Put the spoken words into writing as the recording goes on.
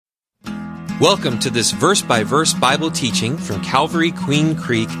Welcome to this verse-by-verse Bible teaching from Calvary Queen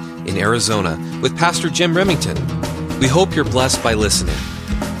Creek in Arizona with Pastor Jim Remington. We hope you're blessed by listening.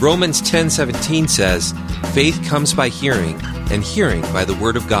 Romans 10:17 says, "Faith comes by hearing, and hearing by the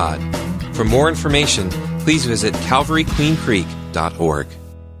Word of God." For more information, please visit calvaryqueencreek.org.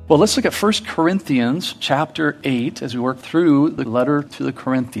 Well, let's look at 1 Corinthians chapter 8 as we work through the letter to the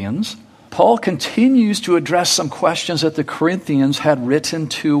Corinthians. Paul continues to address some questions that the Corinthians had written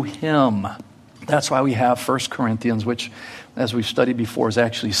to him. That's why we have 1 Corinthians, which, as we've studied before, is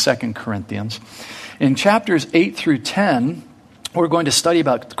actually 2 Corinthians. In chapters 8 through 10, we're going to study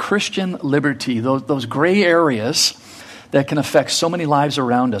about Christian liberty, those gray areas that can affect so many lives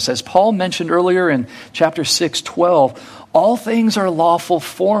around us. As Paul mentioned earlier in chapter 6:12, all things are lawful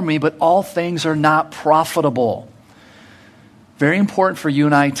for me, but all things are not profitable. Very important for you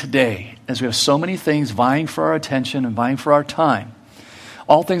and I today, as we have so many things vying for our attention and vying for our time.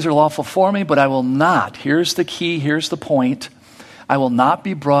 All things are lawful for me, but I will not. Here's the key, here's the point. I will not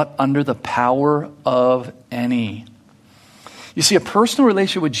be brought under the power of any. You see, a personal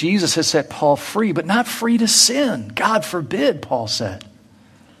relationship with Jesus has set Paul free, but not free to sin. God forbid, Paul said.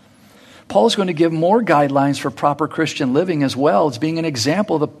 Paul is going to give more guidelines for proper Christian living as well as being an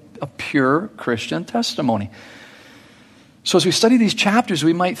example of a pure Christian testimony. So as we study these chapters,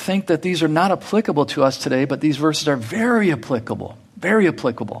 we might think that these are not applicable to us today, but these verses are very applicable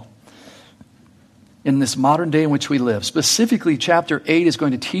in this modern day in which we live. Specifically, chapter 8 is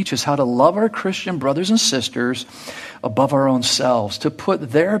going to teach us how to love our Christian brothers and sisters above our own selves, to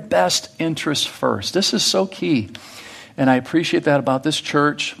put their best interests first. This is so key, and I appreciate that about this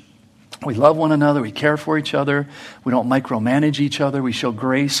church. We love one another. We care for each other. We don't micromanage each other. We show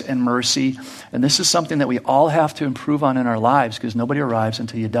grace and mercy. And this is something that we all have to improve on in our lives because nobody arrives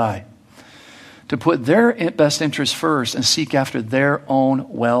until you die. To put their best interests first and seek after their own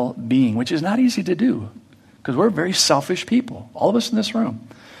well-being, which is not easy to do because we're very selfish people. All of us in this room,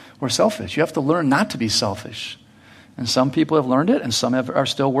 we're selfish. You have to learn not to be selfish. And some people have learned it and some are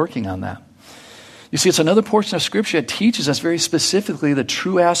still working on that. You see, it's another portion of Scripture that teaches us very specifically the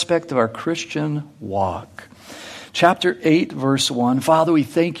true aspect of our Christian walk. Chapter 8, verse 1, Father, we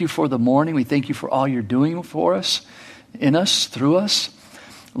thank you for the morning. We thank you for all you're doing for us, in us, through us.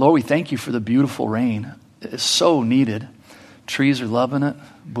 Lord, we thank you for the beautiful rain. It's so needed. Trees are loving it.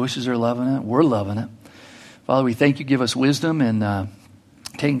 Bushes are loving it. We're loving it. Father, we thank you. Give us wisdom in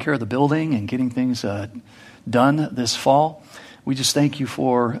taking care of the building and getting things done this fall. We just thank you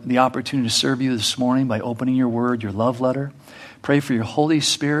for the opportunity to serve you this morning by opening your word, your love letter. Pray for your Holy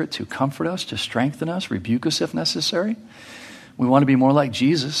Spirit to comfort us, to strengthen us, rebuke us if necessary. We want to be more like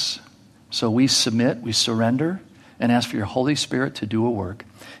Jesus, so we submit, we surrender, and ask for your Holy Spirit to do a work.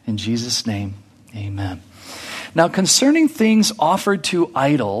 In Jesus' name, amen. Now, concerning things offered to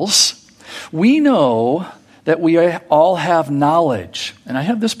idols, we know that we all have knowledge. And I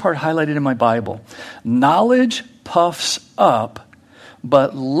have this part highlighted in my Bible. Knowledge puffs up,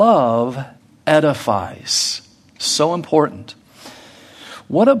 but love edifies. So important.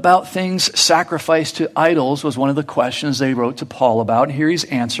 What about things sacrificed to idols was one of the questions they wrote to Paul about. And here he's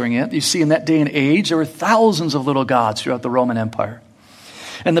answering it. You see, in that day and age, there were thousands of little gods throughout the Roman Empire.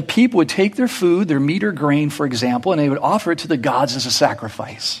 And the people would take their food, their meat or grain, for example, and they would offer it to the gods as a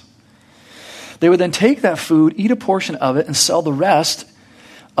sacrifice. They would then take that food, eat a portion of it, and sell the rest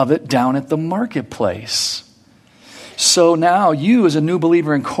of it down at the marketplace. So now you, as a new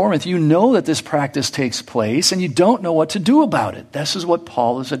believer in Corinth, you know that this practice takes place, and you don't know what to do about it. This is what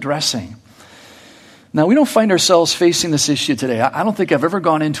Paul is addressing. Now, we don't find ourselves facing this issue today. I don't think I've ever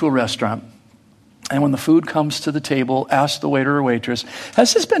gone into a restaurant, and when the food comes to the table, ask the waiter or waitress,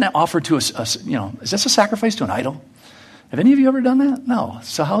 has this been offered to us, is this a sacrifice to an idol? Have any of you ever done that? No.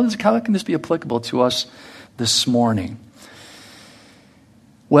 So how can this be applicable to us this morning?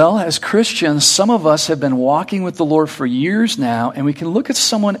 Well, as Christians, some of us have been walking with the Lord for years now, and we can look at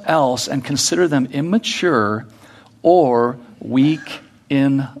someone else and consider them immature or weak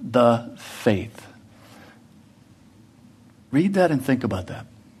in the faith. Read that and think about that,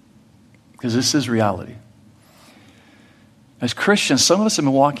 because this is reality. As Christians, some of us have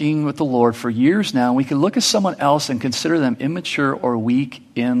been walking with the Lord for years now, and we can look at someone else and consider them immature or weak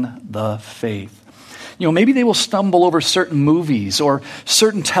in the faith. Maybe they will stumble over certain movies or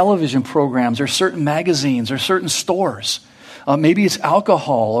certain television programs or certain magazines or certain stores. Maybe it's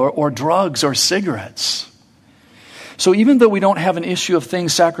alcohol or drugs or cigarettes. So even though we don't have an issue of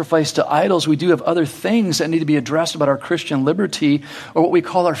things sacrificed to idols, we do have other things that need to be addressed about our Christian liberty, or what we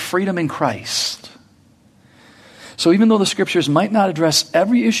call our freedom in Christ. So even though the scriptures might not address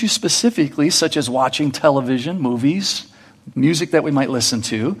every issue specifically, such as watching television, movies, music that we might listen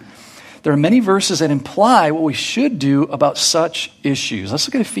to, there are many verses that imply what we should do about such issues. Let's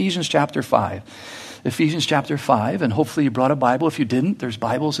look at Ephesians chapter 5. Ephesians chapter 5, and hopefully you brought a Bible. If you didn't, there's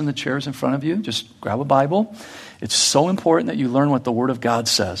Bibles in the chairs in front of you. Just grab a Bible. It's so important that you learn what the Word of God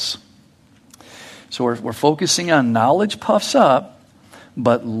says. So we're focusing on knowledge puffs up,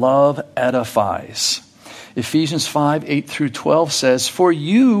 but love edifies. Ephesians 5, 8 through 12 says, "For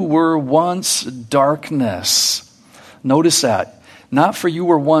you were once darkness." Notice that. Not for you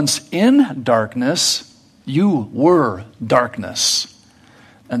were once in darkness, you were darkness.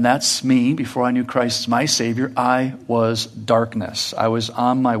 And that's me. Before I knew Christ as my Savior, I was darkness. I was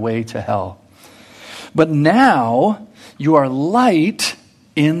on my way to hell. But now you are light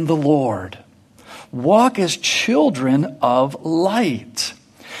in the Lord. Walk as children of light.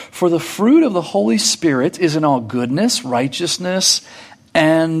 For the fruit of the Holy Spirit is in all goodness, righteousness,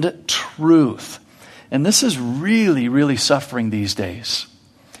 and truth. And this is really, really suffering these days.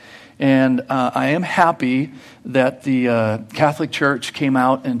 And I am happy that the Catholic Church came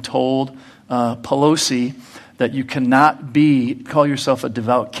out and told Pelosi that you cannot call yourself a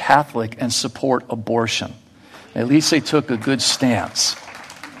devout Catholic and support abortion. At least they took a good stance.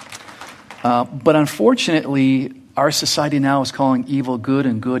 But unfortunately, our society now is calling evil good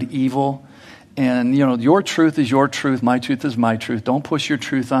and good evil. And, your truth is your truth, my truth is my truth. Don't push your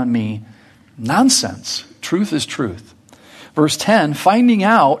truth on me. Nonsense. Truth is truth. Verse 10, finding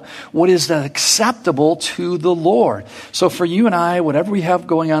out what is acceptable to the Lord. So for you and I, whatever we have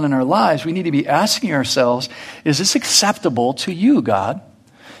going on in our lives, we need to be asking ourselves, is this acceptable to you, God?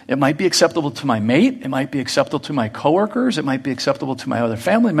 It might be acceptable to my mate. It might be acceptable to my coworkers. It might be acceptable to my other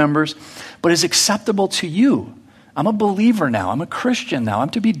family members. But is acceptable to you? I'm a believer now. I'm a Christian now. I'm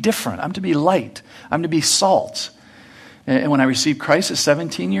to be different. I'm to be light. I'm to be salt. And when I received Christ at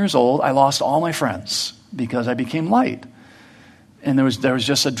 17 years old, I lost all my friends because I became light. And there was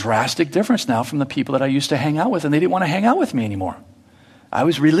just a drastic difference now from the people that I used to hang out with, and they didn't want to hang out with me anymore. I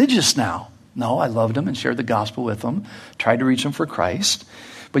was religious now. No, I loved them and shared the gospel with them, tried to reach them for Christ.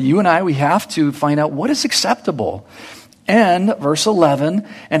 But you and I, we have to find out what is acceptable. And, verse 11,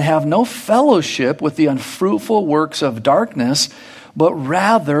 and have no fellowship with the unfruitful works of darkness, but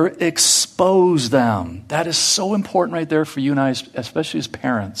rather expose them. That is so important right there for you and I, especially as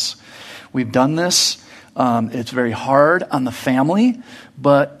parents. We've done this. It's very hard on the family,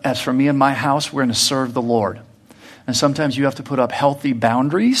 but as for me and my house, we're going to serve the Lord. And sometimes you have to put up healthy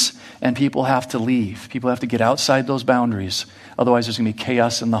boundaries, and people have to leave. People have to get outside those boundaries. Otherwise, there's going to be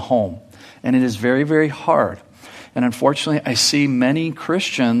chaos in the home. And it is very, very hard. And unfortunately, I see many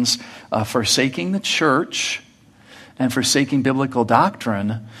Christians forsaking the church and forsaking biblical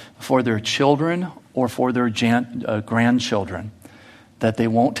doctrine for their children or for their grandchildren. That they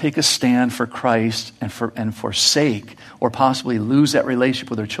won't take a stand for Christ and forsake or possibly lose that relationship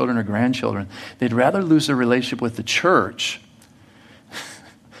with their children or grandchildren. They'd rather lose their relationship with the church,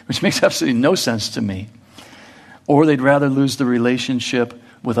 which makes absolutely no sense to me, or they'd rather lose the relationship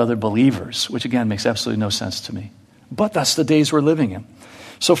with other believers, which again makes absolutely no sense to me. But that's the days we're living in.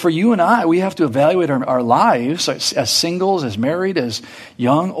 So for you and I, we have to evaluate our lives as singles, as married, as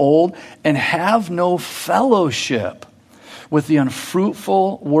young, old, and have no fellowship with the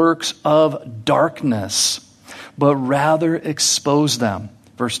unfruitful works of darkness, but rather expose them.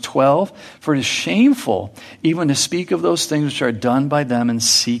 Verse 12, for it is shameful even to speak of those things which are done by them in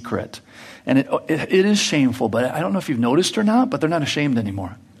secret. And it is shameful, but I don't know if you've noticed or not, but they're not ashamed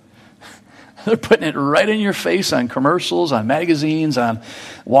anymore. They're putting it right in your face on commercials, on magazines, on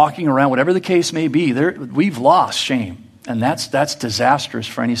walking around, whatever the case may be. We've lost shame, and that's disastrous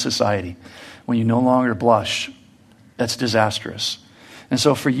for any society when you no longer blush. That's disastrous. And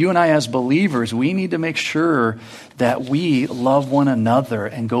so for you and I as believers, we need to make sure that we love one another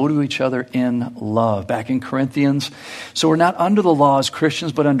and go to each other in love. Back in Corinthians, so we're not under the law as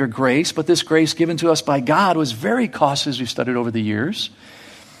Christians, but under grace. But this grace given to us by God was very costly, as we've studied over the years.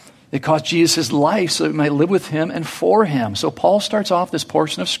 It cost Jesus his life so that we might live with him and for him. So Paul starts off this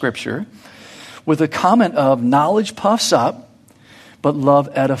portion of Scripture with a comment of knowledge puffs up, but love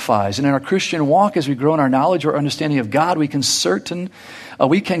edifies. And in our Christian walk, as we grow in our knowledge or understanding of God, we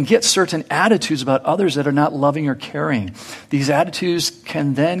can get certain attitudes about others that are not loving or caring. These attitudes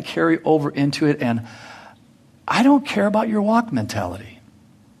can then carry over into it, and I don't care about your walk mentality.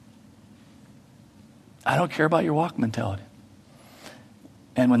 I don't care about your walk mentality.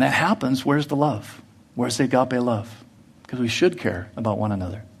 And when that happens, where's the love? Where's the agape love? Because we should care about one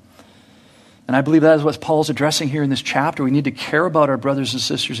another. And I believe that is what Paul's addressing here in this chapter. We need to care about our brothers and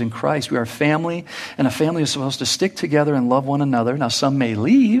sisters in Christ. We are a family, and a family is supposed to stick together and love one another. Now, some may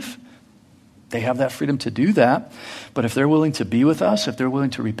leave, They have that freedom to do that. But if they're willing to be with us, if they're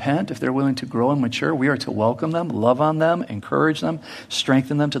willing to repent, if they're willing to grow and mature, we are to welcome them, love on them, encourage them,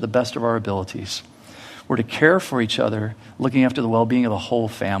 strengthen them to the best of our abilities. We're to care for each other, looking after the well-being of the whole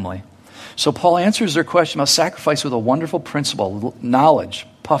family. So Paul answers their question about sacrifice with a wonderful principle. Knowledge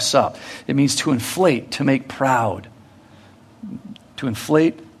puffs up. It means to inflate, to make proud. To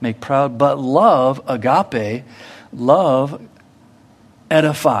inflate, make proud. But love, agape, love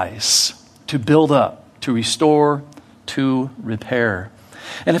edifies, to build up, to restore, to repair.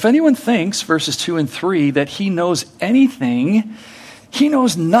 And if anyone thinks, verses 2 and 3, that he knows anything, he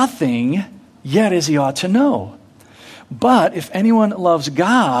knows nothing yet as he ought to know. But if anyone loves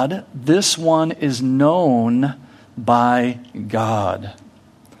God, this one is known by God.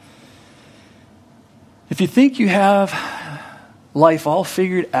 If you think you have life all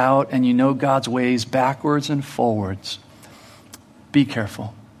figured out and you know God's ways backwards and forwards, be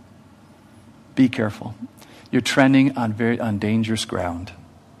careful. Be careful. You're trending on dangerous ground.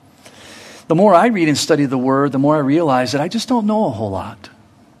 The more I read and study the Word, the more I realize that I just don't know a whole lot.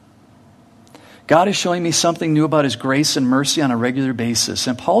 God is showing me something new about His grace and mercy on a regular basis.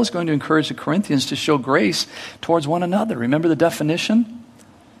 And Paul is going to encourage the Corinthians to show grace towards one another. Remember the definition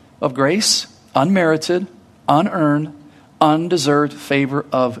of grace? Unmerited, unearned, undeserved favor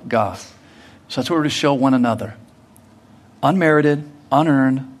of God. So that's what we're to show one another. Unmerited,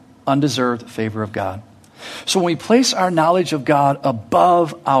 unearned, undeserved favor of God. So when we place our knowledge of God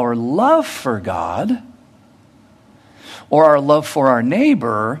above our love for God or our love for our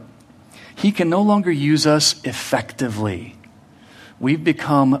neighbor, He can no longer use us effectively. We've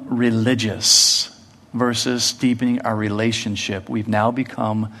become religious versus deepening our relationship. We've now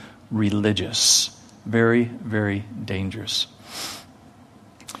become religious. Very, very dangerous.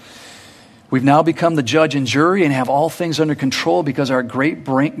 We've now become the judge and jury and have all things under control because our great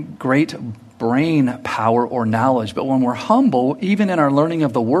brain power or knowledge. But when we're humble, even in our learning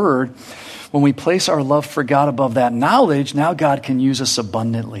of the Word, when we place our love for God above that knowledge, now God can use us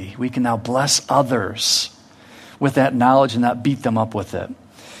abundantly. We can now bless others with that knowledge and not beat them up with it.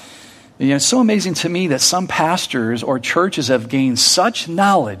 And it's so amazing to me that some pastors or churches have gained such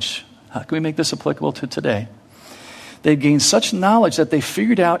knowledge. How can we make this applicable to today? They've gained such knowledge that they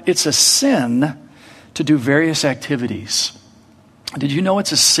figured out it's a sin to do various activities. Did you know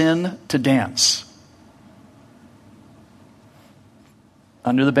it's a sin to dance?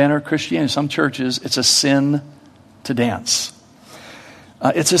 Under the banner of Christianity, some churches, it's a sin to dance.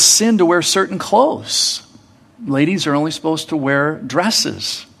 It's a sin to wear certain clothes. Ladies are only supposed to wear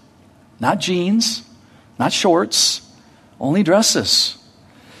dresses, not jeans, not shorts, only dresses.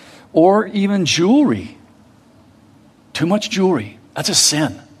 Or even jewelry. Too much jewelry. That's a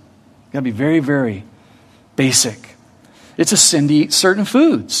sin. You gotta be very, very basic. It's a sin to eat certain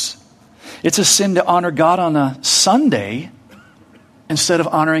foods. It's a sin to honor God on a Sunday instead of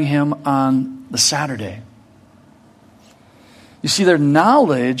honoring Him on the Saturday. You see, their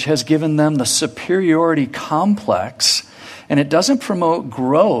knowledge has given them the superiority complex, and it doesn't promote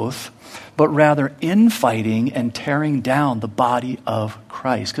growth, but rather infighting and tearing down the body of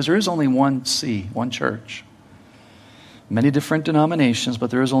Christ. Because there is only one church. Many different denominations,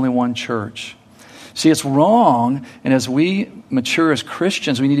 but there is only one church. See, it's wrong, and as we mature as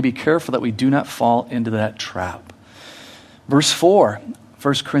Christians, we need to be careful that we do not fall into that trap. Verse 4,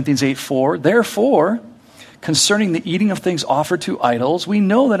 1 Corinthians 8:4, therefore, concerning the eating of things offered to idols, we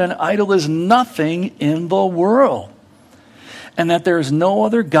know that an idol is nothing in the world, and that there is no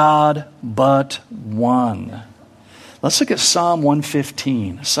other God but one. Let's look at Psalm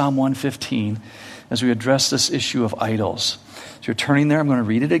 115. Psalm 115, as we address this issue of idols. So you're turning there, I'm going to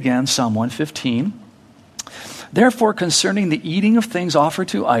read it again, Psalm 115. Therefore, concerning the eating of things offered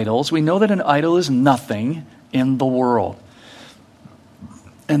to idols, we know that an idol is nothing in the world,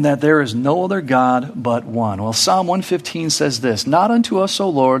 and that there is no other God but one. Well, Psalm 115 says this, not unto us, O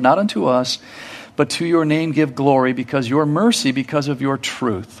Lord, not unto us, but to your name give glory, because your mercy, because of your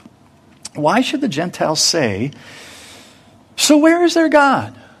truth. Why should the Gentiles say, so where is their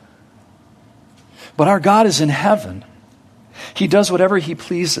God? But our God is in heaven. He does whatever He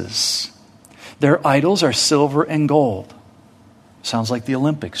pleases. Their idols are silver and gold. Sounds like the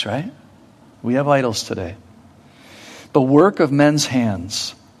Olympics, right? We have idols today. The work of men's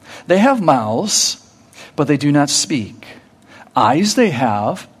hands. They have mouths, but they do not speak. Eyes they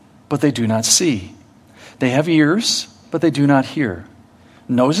have, but they do not see. They have ears, but they do not hear.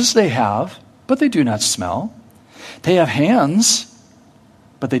 Noses they have, but they do not smell. They have hands,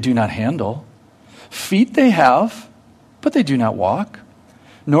 but they do not handle. Feet they have, but they do not walk,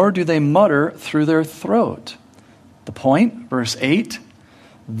 nor do they mutter through their throat. The point, verse 8,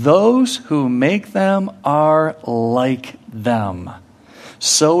 Those who make them are like them.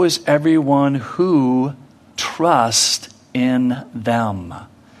 So is everyone who trusts in them.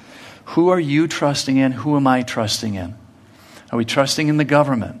 Who are you trusting in? Who am I trusting in? Are we trusting in the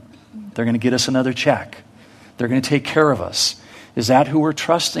government? They're going to get us another check. They're going to take care of us. Is that who we're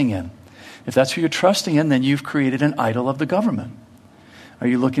trusting in? If that's who you're trusting in, then you've created an idol of the government. Are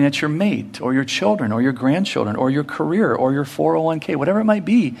you looking at your mate or your children or your grandchildren or your career or your 401k, whatever it might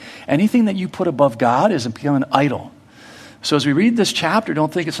be? Anything that you put above God is becoming an idol. So as we read this chapter,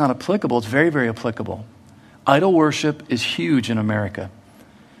 don't think it's not applicable. It's very, very applicable. Idol worship is huge in America.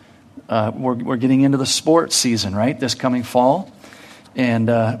 We're getting into the sports season, right, this coming fall. And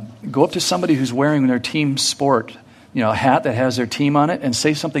go up to somebody who's wearing their team sport, a hat that has their team on it, and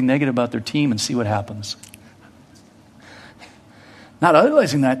say something negative about their team and see what happens. Not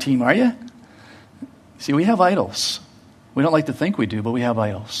idolizing that team, are you? See, we have idols. We don't like to think we do, but we have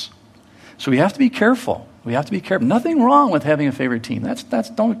idols. So we have to be careful. We have to be careful. Nothing wrong with having a favorite team. That's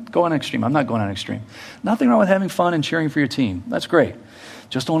don't go on an extreme. I'm not going on an extreme. Nothing wrong with having fun and cheering for your team. That's great.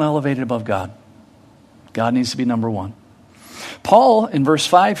 Just don't elevate it above God. God needs to be number one. Paul, in verse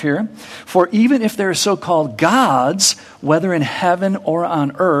 5 here, for even if there are so-called gods, whether in heaven or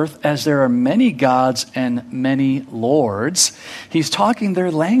on earth, as there are many gods and many lords, he's talking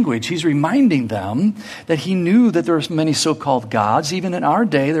their language. He's reminding them that he knew that there were many so-called gods. Even in our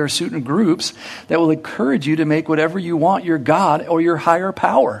day, there are certain groups that will encourage you to make whatever you want your God or your higher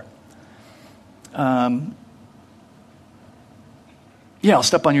power. I'll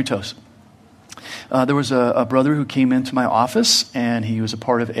step on your toes. There was a brother who came into my office, and he was a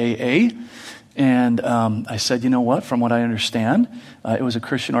part of AA. And I said, you know what? From what I understand, it was a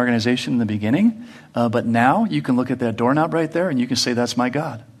Christian organization in the beginning. But now you can look at that doorknob right there, and you can say, that's my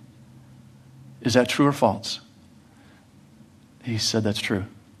God. Is that true or false? He said, that's true.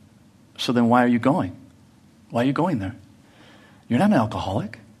 So then why are you going? Why are you going there? You're not an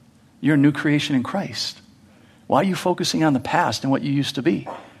alcoholic. You're a new creation in Christ. Why are you focusing on the past and what you used to be?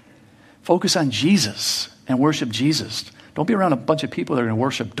 Focus on Jesus and worship Jesus. Don't be around a bunch of people that are going to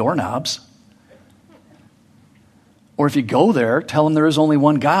worship doorknobs. Or if you go there, tell them there is only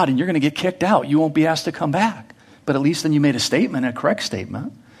one God and you're going to get kicked out. You won't be asked to come back. But at least then you made a statement, a correct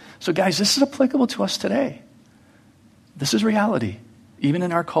statement. So guys, this is applicable to us today. This is reality, even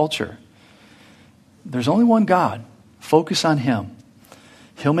in our culture. There's only one God. Focus on Him.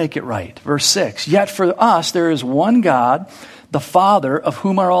 He'll make it right. Verse 6, yet for us there is one God, the Father, of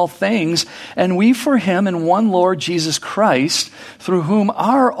whom are all things, and we for Him in one Lord Jesus Christ, through whom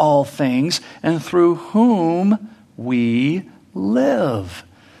are all things, and through whom we live.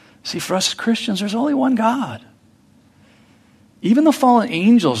 See, for us as Christians, there's only one God. Even the fallen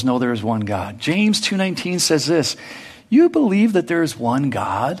angels know there is one God. James 2:19 says this, you believe that there is one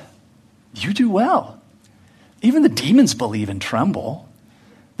God? You do well. Even the demons believe and tremble.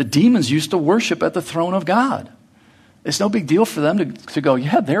 The demons used to worship at the throne of God. It's no big deal for them to go,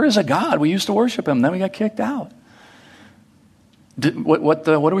 yeah, there is a God. We used to worship Him. Then we got kicked out. What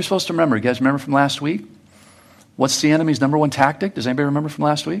are we supposed to remember? You guys remember from last week? What's the enemy's number one tactic? Does anybody remember from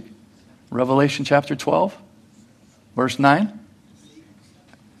last week? Revelation chapter 12, verse 9.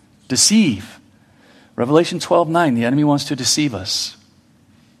 Deceive. Revelation 12:9. The enemy wants to deceive us.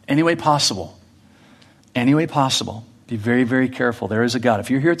 Any way possible. Any way possible. Be very, very careful. There is a God.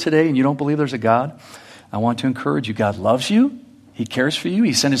 If you're here today and you don't believe there's a God, I want to encourage you. God loves you. He cares for you.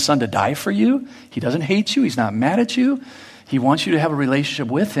 He sent His Son to die for you. He doesn't hate you. He's not mad at you. He wants you to have a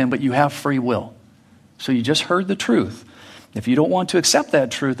relationship with Him, but you have free will. So you just heard the truth. If you don't want to accept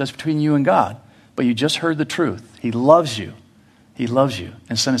that truth, that's between you and God. But you just heard the truth. He loves you. He loves you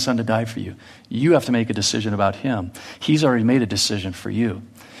and sent His Son to die for you. You have to make a decision about Him. He's already made a decision for you.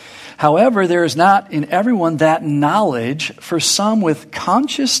 However, there is not in everyone that knowledge. For some with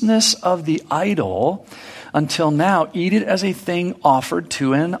consciousness of the idol, until now eat it as a thing offered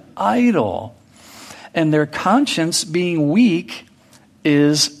to an idol. And their conscience being weak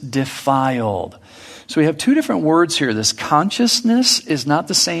is defiled. So we have two different words here. This consciousness is not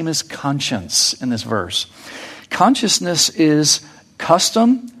the same as conscience in this verse. Consciousness is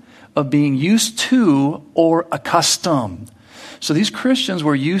custom of being used to or accustomed. So these Christians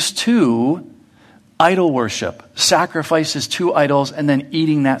were used to idol worship, sacrifices to idols, and then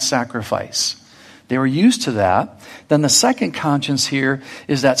eating that sacrifice. They were used to that. Then the second conscience here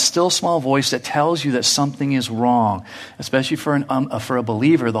is that still small voice that tells you that something is wrong, especially for a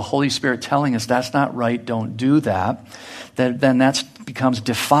believer, the Holy Spirit telling us that's not right, don't do that. Then that becomes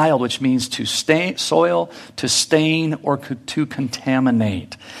defiled, which means to soil, to stain, or to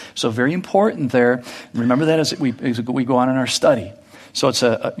contaminate. So very important there. Remember that as we go on in our study. So it's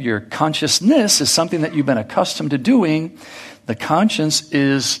your consciousness is something that you've been accustomed to doing. The conscience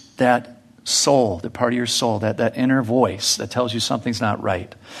is that soul, the part of your soul, that inner voice that tells you something's not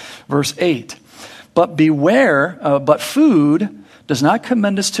right. Verse 8, but beware, but food does not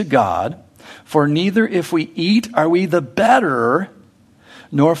commend us to God, for neither if we eat are we the better,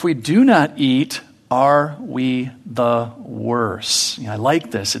 nor if we do not eat are we the worse. I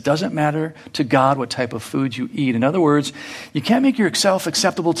like this. It doesn't matter to God what type of food you eat. In other words, you can't make yourself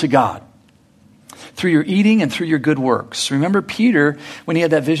acceptable to God through your eating and through your good works. Remember Peter, when he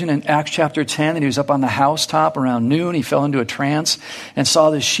had that vision in Acts chapter 10, and he was up on the housetop around noon, he fell into a trance and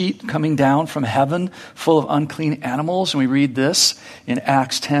saw this sheet coming down from heaven full of unclean animals. And we read this in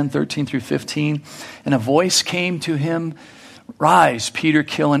Acts 10, 13 through 15. And a voice came to him, rise, Peter,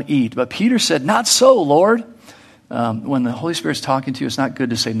 kill and eat. But Peter said, not so, Lord. When the Holy Spirit's talking to you, it's not good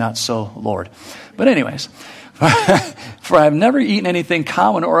to say, not so, Lord. But anyways, for I have never eaten anything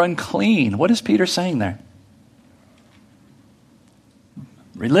common or unclean. What is Peter saying there?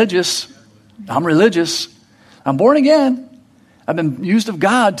 Religious. I'm religious. I'm born again. I've been used of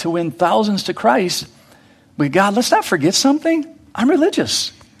God to win thousands to Christ. But God, let's not forget something. I'm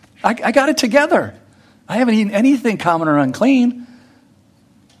religious. I got it together. I haven't eaten anything common or unclean.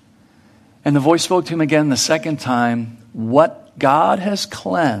 And the voice spoke to him again the second time, what God has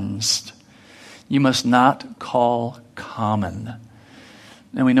cleansed, you must not call common.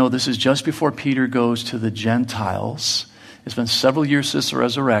 And we know this is just before Peter goes to the Gentiles. It's been several years since the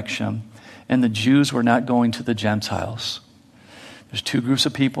resurrection, and the Jews were not going to the Gentiles. There's two groups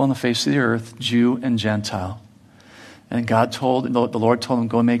of people on the face of the earth, Jew and Gentile. And the Lord told him,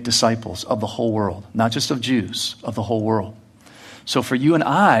 go and make disciples of the whole world, not just of Jews, of the whole world. So for you and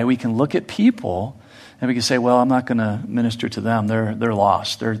I, we can look at people and we can say, well, I'm not going to minister to them. They're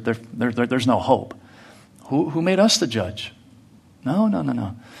lost. There's no hope. Who made us the judge? No.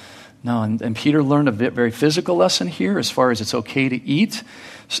 No, and Peter learned a very physical lesson here as far as it's okay to eat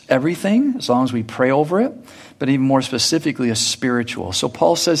everything as long as we pray over it, but even more specifically a spiritual. So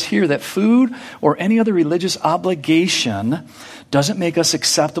Paul says here that food or any other religious obligation doesn't make us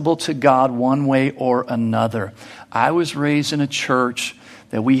acceptable to God one way or another. I was raised in a church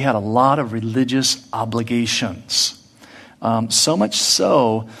that we had a lot of religious obligations. So much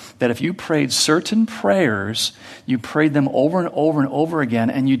so that if you prayed certain prayers, you prayed them over and over and over again,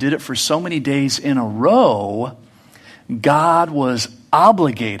 and you did it for so many days in a row, God was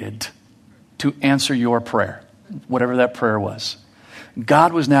obligated to answer your prayer, whatever that prayer was.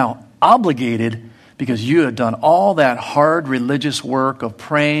 God was now obligated because you had done all that hard religious work of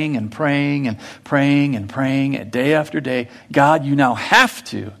praying and praying and praying and praying day after day. God, you now have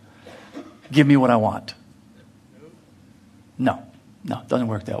to give me what I want. No, it doesn't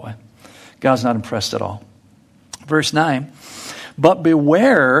work that way. God's not impressed at all. Verse 9, but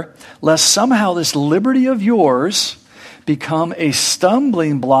beware lest somehow this liberty of yours become a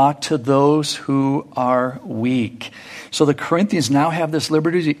stumbling block to those who are weak. So the Corinthians now have this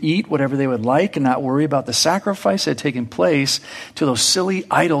liberty to eat whatever they would like and not worry about the sacrifice that had taken place to those silly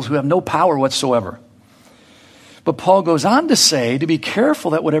idols who have no power whatsoever. But Paul goes on to say to be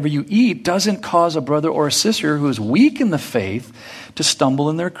careful that whatever you eat doesn't cause a brother or a sister who is weak in the faith to stumble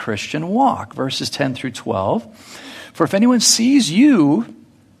in their Christian walk. Verses 10 through 12. For if anyone sees you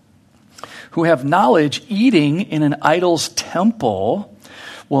who have knowledge eating in an idol's temple,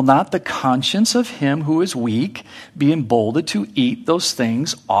 will not the conscience of him who is weak be emboldened to eat those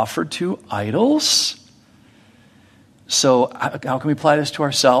things offered to idols? So how can we apply this to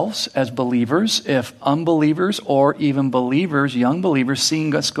ourselves as believers? If unbelievers or even believers, young believers,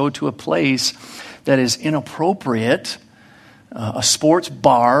 seeing us go to a place that is inappropriate, a sports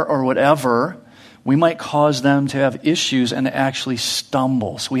bar or whatever, we might cause them to have issues and to actually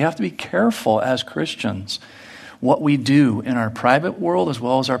stumble. So we have to be careful as Christians what we do in our private world as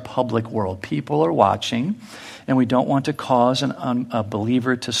well as our public world. People are watching, and we don't want to cause a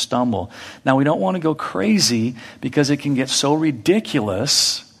believer to stumble. Now, we don't want to go crazy because it can get so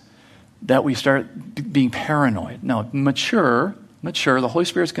ridiculous that we start being paranoid. No, mature. The Holy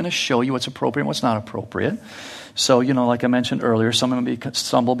Spirit's going to show you what's appropriate and what's not appropriate. So, like I mentioned earlier, someone may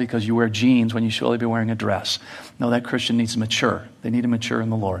stumble because you wear jeans when you should only be wearing a dress. No, that Christian needs to mature. They need to mature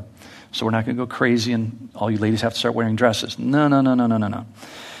in the Lord. So we're not going to go crazy and all you ladies have to start wearing dresses. No.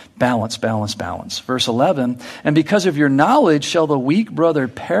 Balance. Verse 11, and because of your knowledge shall the weak brother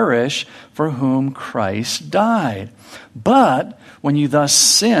perish for whom Christ died. But when you thus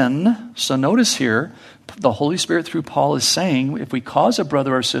sin, so notice here, the Holy Spirit through Paul is saying, if we cause a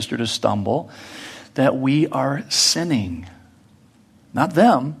brother or sister to stumble, that we are sinning. Not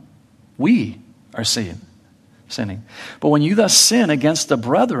them, we are sinning. sinning. But when you thus sin against the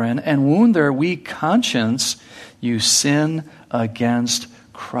brethren and wound their weak conscience, you sin against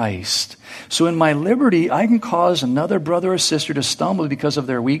Christ. So in my liberty, I can cause another brother or sister to stumble because of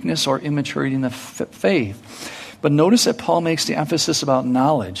their weakness or immaturity in the faith. But notice that Paul makes the emphasis about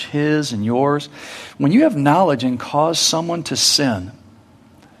knowledge, his and yours. When you have knowledge and cause someone to sin,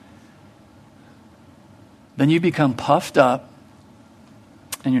 then you become puffed up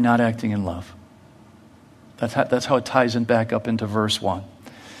and you're not acting in love. That's how it ties in back up into verse 1.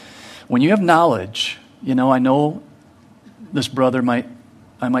 When you have knowledge, I know this brother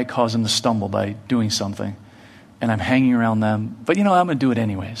I might cause him to stumble by doing something, and I'm hanging around them, but I'm going to do it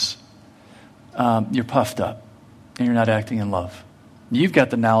anyways. You're puffed up and you're not acting in love. You've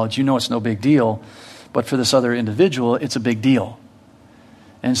got the knowledge, it's no big deal, but for this other individual, it's a big deal.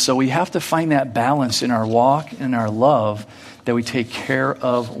 And so we have to find that balance in our walk and our love, that we take care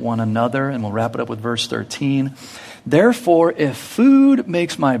of one another. And we'll wrap it up with verse 13. Therefore, if food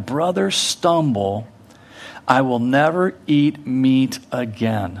makes my brother stumble, I will never eat meat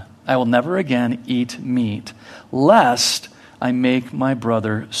again. I will never again eat meat, lest I make my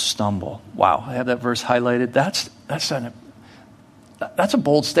brother stumble. Wow, I have that verse highlighted. That's a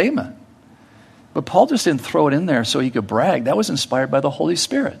bold statement. But Paul just didn't throw it in there so he could brag. That was inspired by the Holy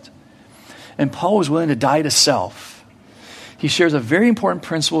Spirit. And Paul was willing to die to self. He shares a very important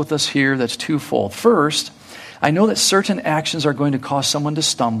principle with us here that's twofold. First, I know that certain actions are going to cause someone to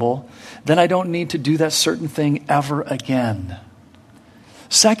stumble. Then I don't need to do that certain thing ever again.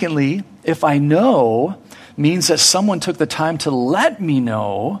 Secondly, if I know means that someone took the time to let me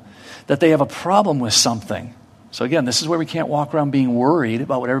know that they have a problem with something. So again, this is where we can't walk around being worried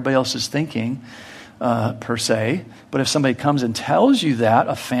about what everybody else is thinking, per se. But if somebody comes and tells you that,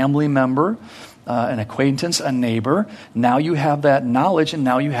 a family member, an acquaintance, a neighbor, now you have that knowledge and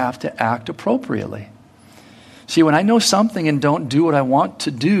now you have to act appropriately. See, when I know something and don't do what I want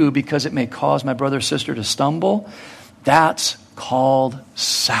to do because it may cause my brother or sister to stumble, that's called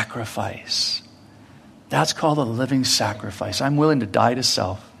sacrifice. That's called a living sacrifice. I'm willing to die to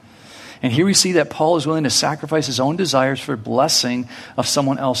self. And here we see that Paul is willing to sacrifice his own desires for blessing of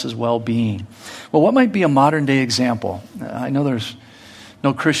someone else's well-being. Well, what might be a modern-day example? I know there's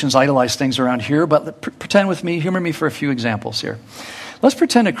no Christians idolize things around here, but pretend with me, humor me for a few examples here. Let's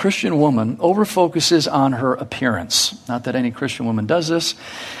pretend a Christian woman overfocuses on her appearance. Not that any Christian woman does this.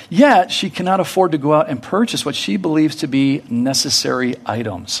 Yet, she cannot afford to go out and purchase what she believes to be necessary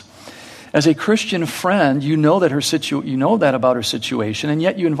items. As a Christian friend, you know that about her situation, and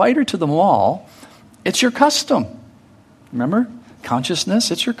yet you invite her to the mall. It's your custom. Remember? Consciousness,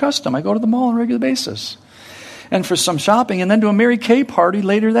 it's your custom. I go to the mall on a regular basis. And for some shopping, and then to a Mary Kay party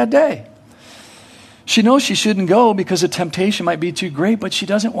later that day. She knows she shouldn't go because the temptation might be too great, but she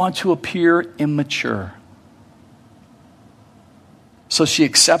doesn't want to appear immature. So she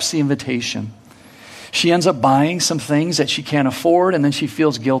accepts the invitation. She ends up buying some things that she can't afford, and then she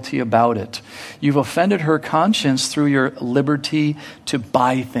feels guilty about it. You've offended her conscience through your liberty to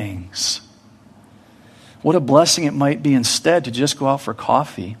buy things. What a blessing it might be instead to just go out for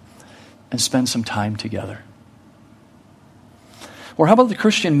coffee and spend some time together. Or how about the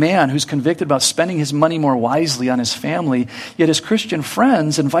Christian man who's convicted about spending his money more wisely on his family, yet his Christian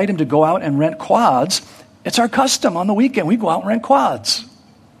friends invite him to go out and rent quads. It's our custom on the weekend. We go out and rent quads.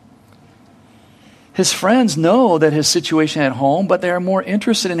 His friends know that his situation at home, but they are more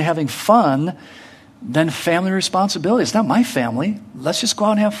interested in having fun than family responsibility. It's not my family. Let's just go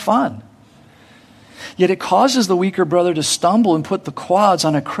out and have fun. Yet it causes the weaker brother to stumble and put the quads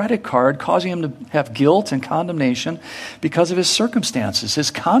on a credit card, causing him to have guilt and condemnation because of his circumstances.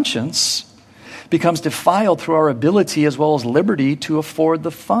 His conscience becomes defiled through our ability as well as liberty to afford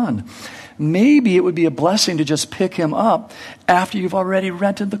the fun. Maybe it would be a blessing to just pick him up after you've already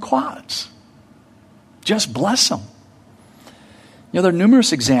rented the quads. Just bless him. There are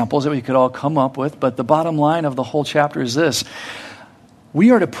numerous examples that we could all come up with, but the bottom line of the whole chapter is this.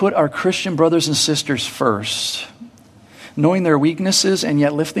 We are to put our Christian brothers and sisters first, knowing their weaknesses and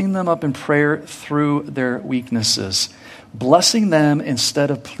yet lifting them up in prayer through their weaknesses, blessing them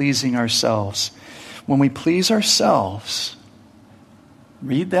instead of pleasing ourselves. When we please ourselves,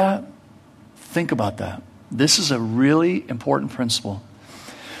 read that, think about that. This is a really important principle.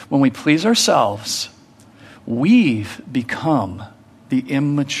 When we please ourselves, we've become the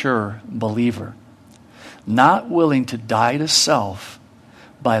immature believer, not willing to die to self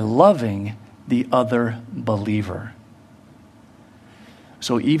by loving the other believer.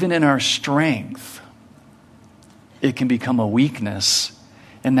 So even in our strength, it can become a weakness,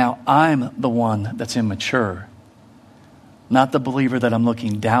 and now I'm the one that's immature, not the believer that I'm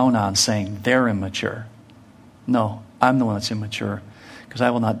looking down on saying they're immature. No, I'm the one that's immature because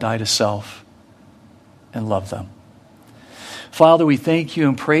I will not die to self and love them. Father, we thank you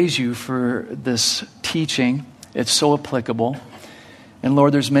and praise you for this teaching. It's so applicable. And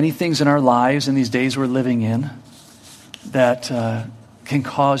Lord, there's many things in our lives in these days we're living in that can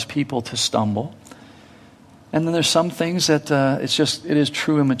cause people to stumble. And then there's some things that it is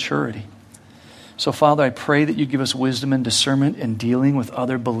true immaturity. So Father, I pray that you give us wisdom and discernment in dealing with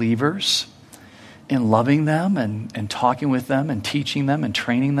other believers, in loving them and talking with them and teaching them and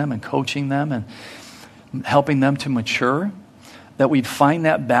training them and coaching them and helping them to mature. That we'd find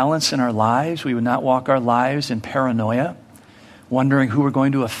that balance in our lives. We would not walk our lives in paranoia, wondering who we're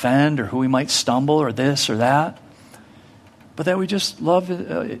going to offend or who we might stumble or this or that. But that we just love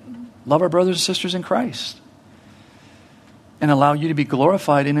our brothers and sisters in Christ and allow you to be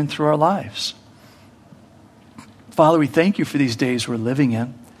glorified in and through our lives. Father, we thank you for these days we're living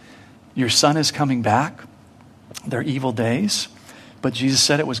in. Your Son is coming back. They're evil days, but Jesus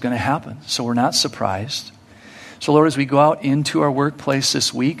said it was going to happen, so we're not surprised. So Lord, as we go out into our workplace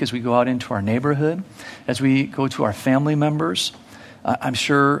this week, as we go out into our neighborhood, as we go to our family members, I'm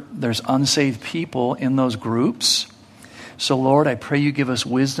sure there's unsaved people in those groups. So Lord, I pray you give us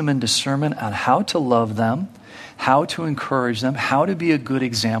wisdom and discernment on how to love them, how to encourage them, how to be a good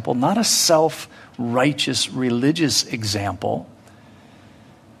example, not a self-righteous religious example,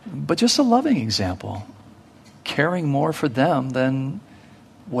 but just a loving example, caring more for them than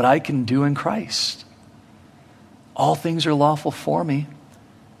what I can do in Christ. All things are lawful for me,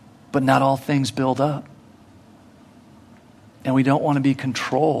 but not all things build up. And we don't want to be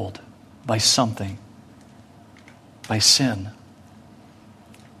controlled by something, by sin.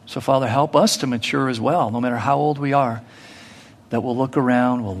 So Father, help us to mature as well, no matter how old we are, that we'll look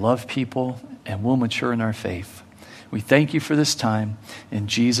around, we'll love people, and we'll mature in our faith. We thank you for this time in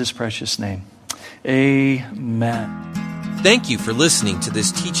Jesus' precious name. Amen. Thank you for listening to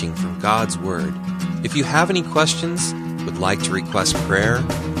this teaching from God's Word. If you have any questions, would like to request prayer,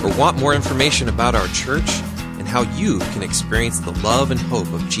 or want more information about our church and how you can experience the love and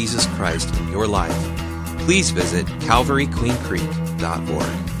hope of Jesus Christ in your life, please visit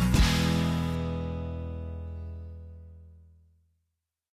calvaryqueencreek.org.